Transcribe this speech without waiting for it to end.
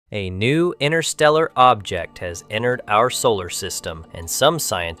A new interstellar object has entered our solar system, and some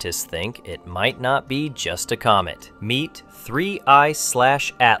scientists think it might not be just a comet. Meet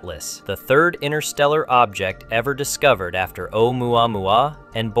 3I/Atlas, the third interstellar object ever discovered after Oumuamua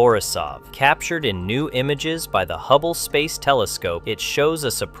and Borisov. Captured in new images by the Hubble Space Telescope, it shows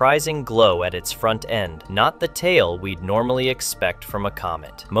a surprising glow at its front end, not the tail we'd normally expect from a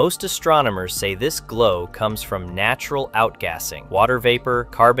comet. Most astronomers say this glow comes from natural outgassing, water vapor,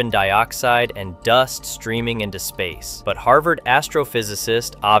 carbon dioxide, and dust streaming into space. But Harvard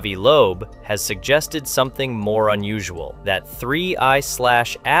astrophysicist Avi Loeb has suggested something more unusual, that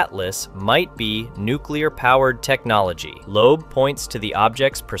 3I/Atlas might be nuclear-powered technology. Loeb points to the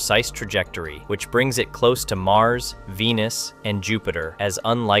object's precise trajectory, which brings it close to Mars, Venus, and Jupiter, as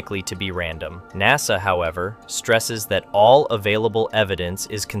unlikely to be random. NASA, however, stresses that all available evidence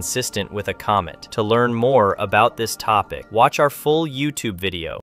is consistent with a comet. To learn more about this topic, watch our full YouTube video.